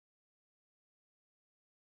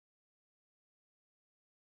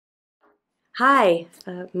Hi,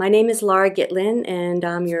 my name is Laura Gitlin, and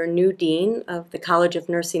I'm your new Dean of the College of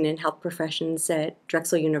Nursing and Health Professions at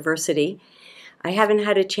Drexel University. I haven't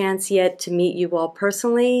had a chance yet to meet you all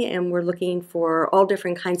personally, and we're looking for all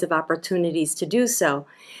different kinds of opportunities to do so.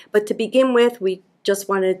 But to begin with, we just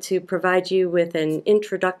wanted to provide you with an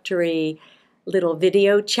introductory little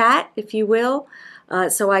video chat, if you will,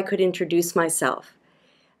 so I could introduce myself.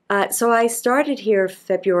 So I started here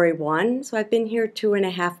February 1, so I've been here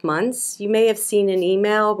 2.5 months. You may have seen an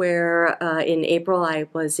email where in April I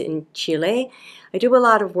was in Chile. I do a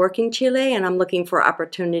lot of work in Chile, and I'm looking for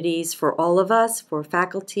opportunities for all of us, for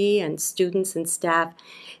faculty and students and staff,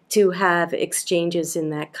 to have exchanges in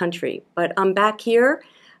that country. But I'm back here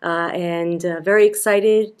and very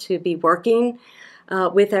excited to be working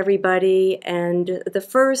with everybody, and the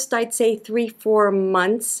first, I'd say 3-4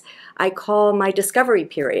 months, I call my discovery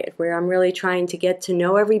period, where I'm really trying to get to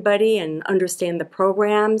know everybody and understand the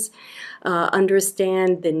programs,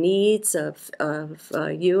 understand the needs of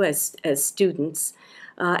you as students.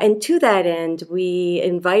 And to that end, we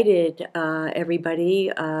invited everybody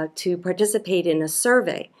to participate in a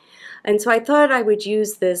survey. And so I thought I would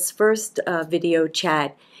use this first video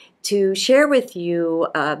chat to share with you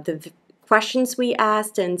the questions we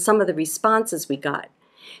asked and some of the responses we got.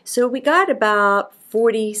 So we got about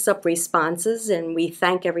 40 sub-responses, and we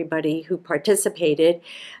thank everybody who participated.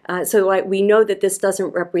 We know that this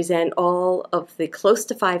doesn't represent all of the close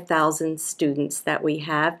to 5,000 students that we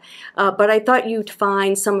have, but I thought you'd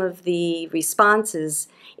find some of the responses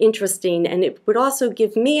interesting, and it would also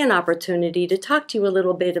give me an opportunity to talk to you a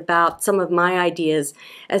little bit about some of my ideas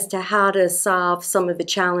as to how to solve some of the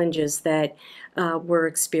challenges that we're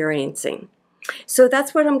experiencing. So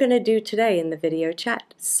that's what I'm going to do today in the video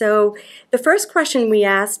chat. So the first question we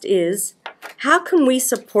asked is, how can we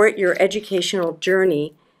support your educational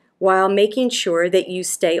journey while making sure that you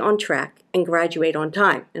stay on track and graduate on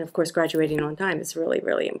time? And of course, graduating on time is really,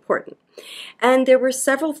 really important. And there were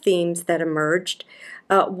several themes that emerged.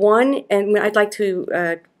 One, and I'd like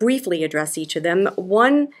to briefly address each of them.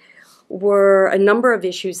 One were a number of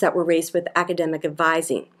issues that were raised with academic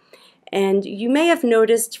advising. And you may have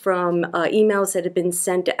noticed from emails that have been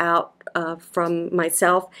sent out from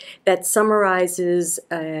myself that summarizes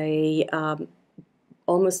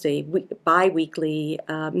almost a bi-weekly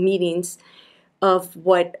meetings of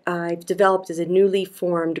what I've developed as a newly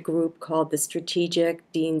formed group called the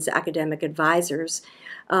Strategic Dean's Academic Advisors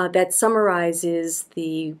that summarizes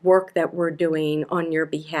the work that we're doing on your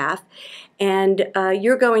behalf. And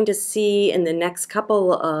you're going to see in the next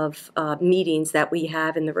couple of meetings that we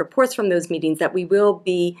have, and the reports from those meetings, that we will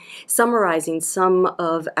be summarizing some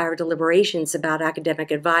of our deliberations about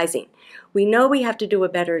academic advising. We know we have to do a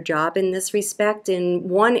better job in this respect, and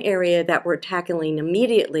one area that we're tackling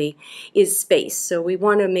immediately is space. So we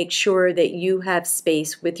want to make sure that you have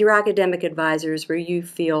space with your academic advisors where you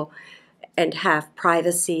feel and have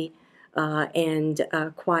privacy and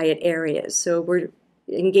quiet areas. So we're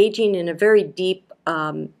engaging in a very deep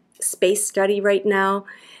space study right now,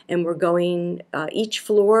 and we're going each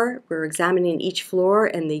floor, we're examining each floor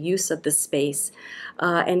and the use of the space.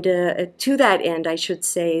 And to that end, I should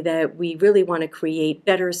say that we really want to create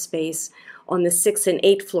better space on the 6th and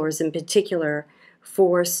 8th floors in particular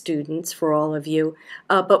for students, for all of you.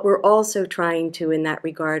 But we're also trying to, in that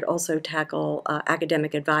regard, also tackle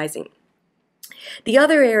academic advising. The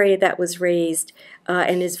other area that was raised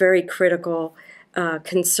and is very critical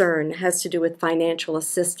concern has to do with financial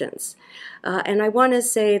assistance. And I want to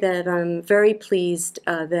say that I'm very pleased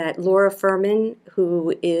that Laura Furman,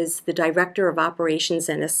 who is the Director of Operations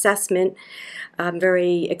and Assessment, I'm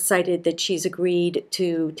very excited that she's agreed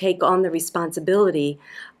to take on the responsibility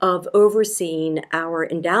of overseeing our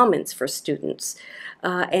endowments for students.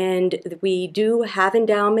 And we do have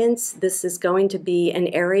endowments. This is going to be an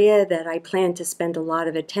area that I plan to spend a lot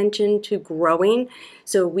of attention to growing,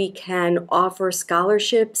 so we can offer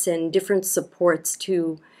scholarships and different supports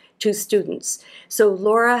to students. So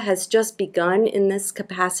Laura has just begun in this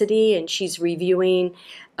capacity, and she's reviewing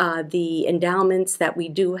the endowments that we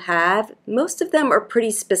do have. Most of them are pretty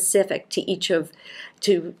specific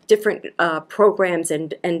to different programs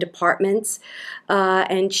and departments,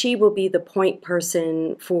 and she will be the point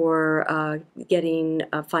person for getting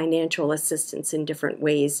financial assistance in different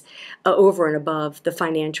ways over and above the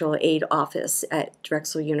financial aid office at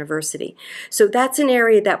Drexel University. So that's an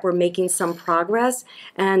area that we're making some progress,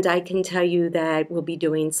 and I can tell you that we'll be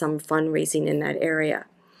doing some fundraising in that area.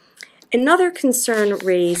 Another concern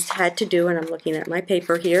raised had to do, and I'm looking at my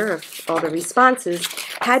paper here of all the responses,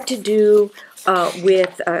 had to do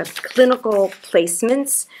with clinical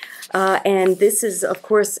placements. And this is, of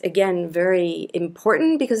course, again, very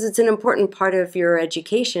important because it's an important part of your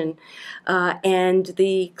education. And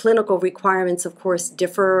the clinical requirements, of course,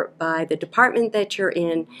 differ by the department that you're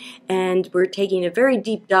in. And we're taking a very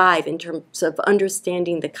deep dive in terms of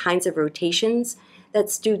understanding the kinds of rotations that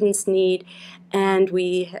students need. And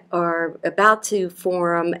we are about to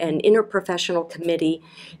form an interprofessional committee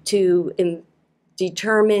to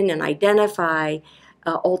determine and identify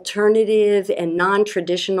alternative and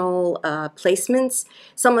non-traditional placements.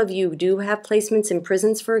 Some of you do have placements in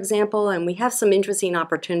prisons, for example, and we have some interesting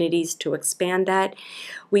opportunities to expand that.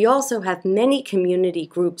 We also have many community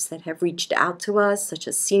groups that have reached out to us, such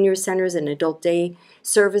as senior centers and adult day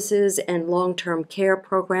services and long-term care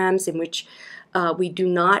programs in which we do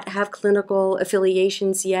not have clinical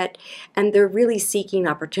affiliations yet, and they're really seeking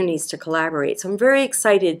opportunities to collaborate. So I'm very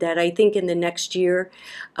excited that I think in the next year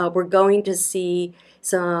we're going to see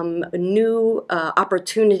some new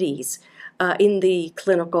opportunities in the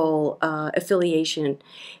clinical affiliation.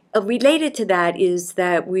 Related to that is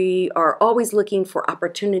that we are always looking for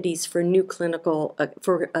opportunities for new clinical,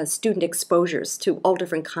 student exposures to all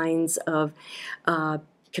different kinds of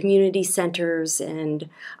community centers and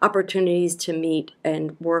opportunities to meet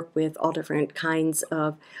and work with all different kinds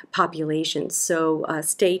of populations. So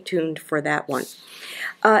stay tuned for that one.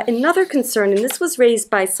 Another concern, and this was raised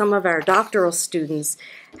by some of our doctoral students,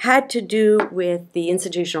 had to do with the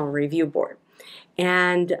Institutional Review Board.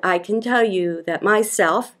 And I can tell you that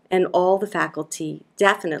myself and all the faculty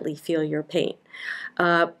definitely feel your pain.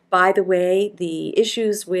 By the way, the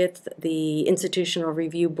issues with the Institutional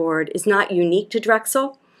Review Board is not unique to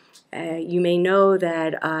Drexel. You may know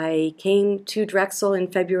that I came to Drexel in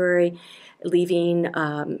February, leaving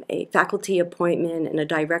a faculty appointment and a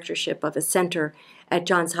directorship of a center at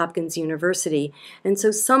Johns Hopkins University. And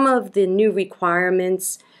so some of the new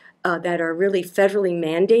requirements that are really federally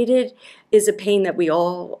mandated is a pain that we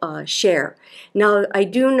all share. Now, I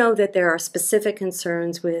do know that there are specific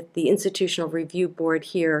concerns with the Institutional Review Board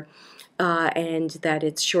here, and that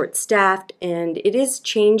it's short-staffed, and it is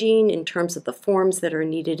changing in terms of the forms that are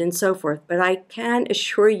needed and so forth. But I can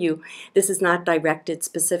assure you this is not directed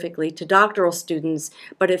specifically to doctoral students,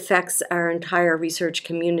 but affects our entire research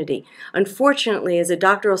community. Unfortunately, as a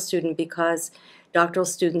doctoral student, because doctoral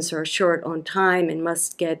students are short on time and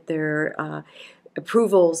must get their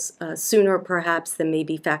approvals sooner perhaps than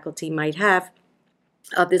maybe faculty might have,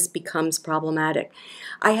 this becomes problematic.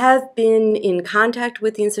 I have been in contact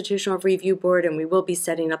with the Institutional Review Board, and we will be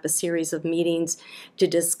setting up a series of meetings to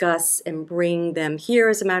discuss and bring them here,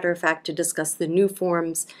 as a matter of fact, to discuss the new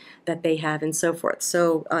forms that they have and so forth.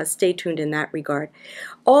 So stay tuned in that regard.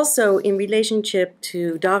 Also, in relationship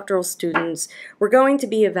to doctoral students, we're going to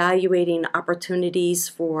be evaluating opportunities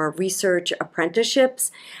for research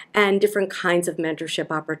apprenticeships and different kinds of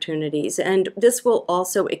mentorship opportunities. And this will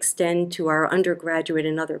also extend to our undergraduate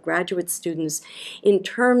and other graduate students in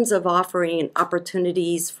terms of offering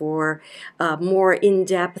opportunities for more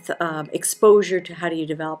in-depth exposure to how do you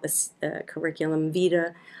develop a curriculum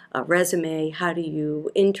vitae, a resume, how do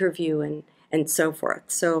you interview, and so forth.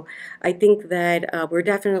 So I think that we're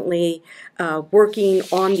definitely working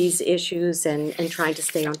on these issues and trying to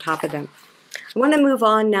stay on top of them. I want to move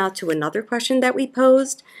on now to another question that we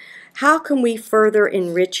posed. How can we further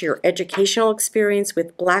enrich your educational experience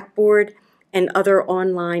with Blackboard and other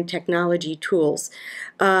online technology tools?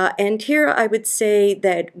 And here I would say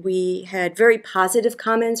that we had very positive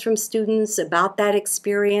comments from students about that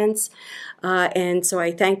experience. And so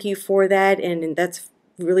I thank you for that, and that's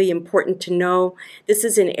really important to know. This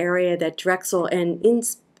is an area that Drexel and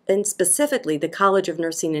specifically the College of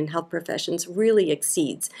Nursing and Health Professions really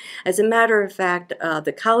exceeds. As a matter of fact,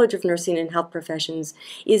 the College of Nursing and Health Professions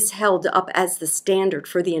is held up as the standard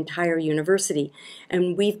for the entire university.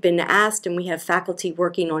 And we've been asked, and we have faculty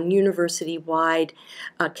working on university-wide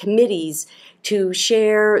committees to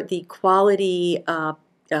share the quality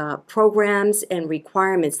programs and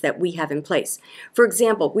requirements that we have in place. For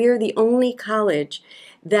example, we are the only college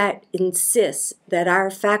that insists that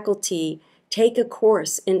our faculty take a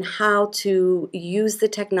course in how to use the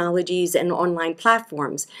technologies and online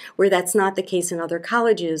platforms, where that's not the case in other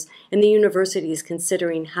colleges, and the university is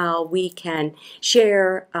considering how we can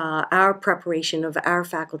share our preparation of our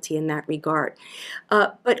faculty in that regard.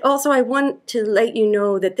 But also I want to let you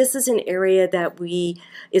know that this is an area that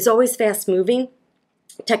is always fast moving.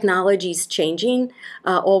 Technology's changing,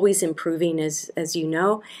 always improving, as you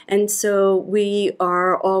know, and so we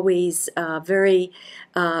are always very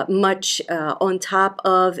much on top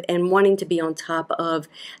of and wanting to be on top of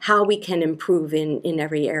how we can improve in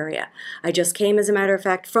every area. I just came, as a matter of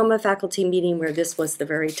fact, from a faculty meeting where this was the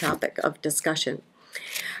very topic of discussion.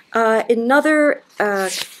 Another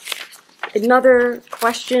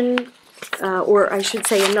question, or I should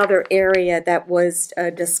say another area that was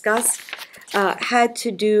discussed, had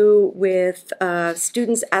to do with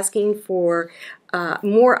students asking for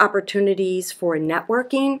more opportunities for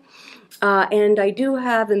networking. And I do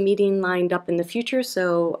have a meeting lined up in the future,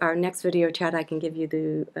 so our next video chat I can give you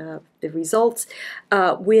the results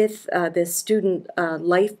with the Student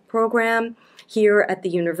Life program here at the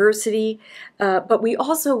university, but we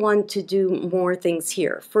also want to do more things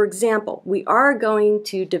here. For example, we are going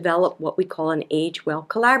to develop what we call an Age Well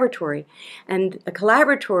Collaboratory, and a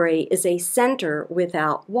collaboratory is a center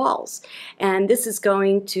without walls, and this is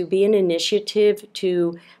going to be an initiative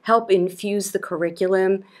to help infuse the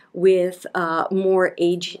curriculum with more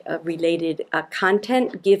age-related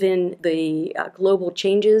content, given the global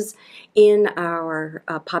changes in our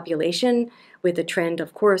population, with a trend,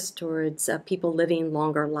 of course, towards people living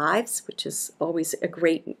longer lives, which is always a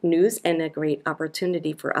great news and a great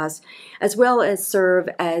opportunity for us, as well as serve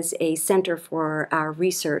as a center for our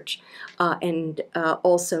research and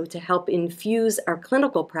also to help infuse our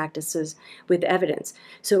clinical practices with evidence.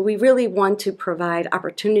 So we really want to provide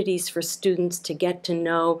opportunities for students to get to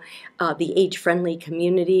know the age-friendly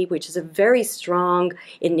community, which is a very strong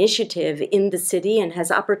initiative in the city and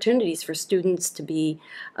has opportunities for students to be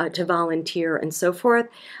to volunteer and so forth.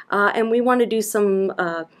 And we want to do some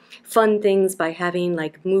fun things by having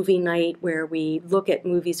like movie night where we look at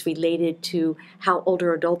movies related to how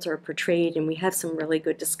older adults are portrayed, and we have some really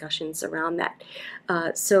good discussions around that.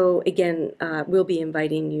 So again, we'll be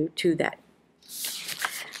inviting you to that.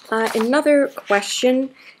 Another question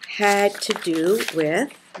had to do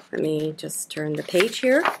with, let me just turn the page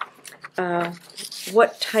here,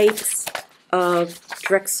 what types of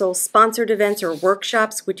Drexel sponsored events or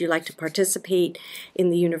workshops would you like to participate in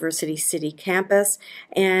the University City campus?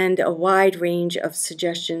 And a wide range of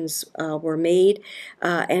suggestions were made.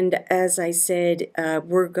 And as I said,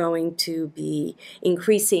 we're going to be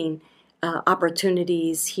increasing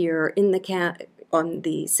opportunities here in the on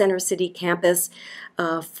the Center City campus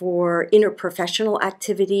for interprofessional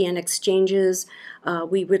activity and exchanges.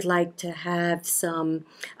 We would like to have some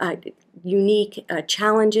unique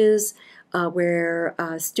challenges where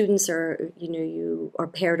students are, you are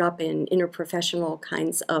paired up in interprofessional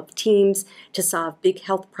kinds of teams to solve big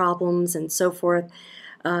health problems and so forth.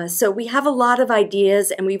 So we have a lot of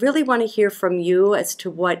ideas, and we really want to hear from you as to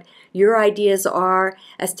what your ideas are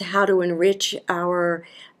as to how to enrich our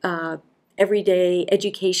everyday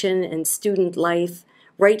education and student life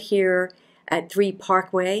right here at 3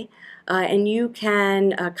 Parkway. And you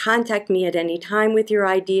can contact me at any time with your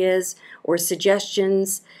ideas or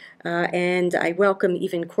suggestions. And I welcome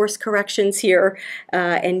even course corrections here.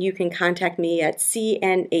 And you can contact me at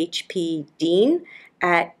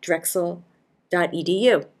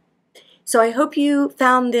cnhpdean@drexel.edu. So I hope you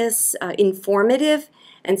found this informative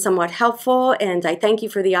and somewhat helpful, and I thank you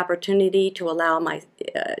for the opportunity to allow me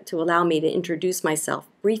to introduce myself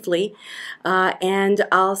briefly. And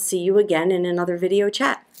I'll see you again in another video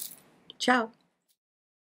chat. Ciao.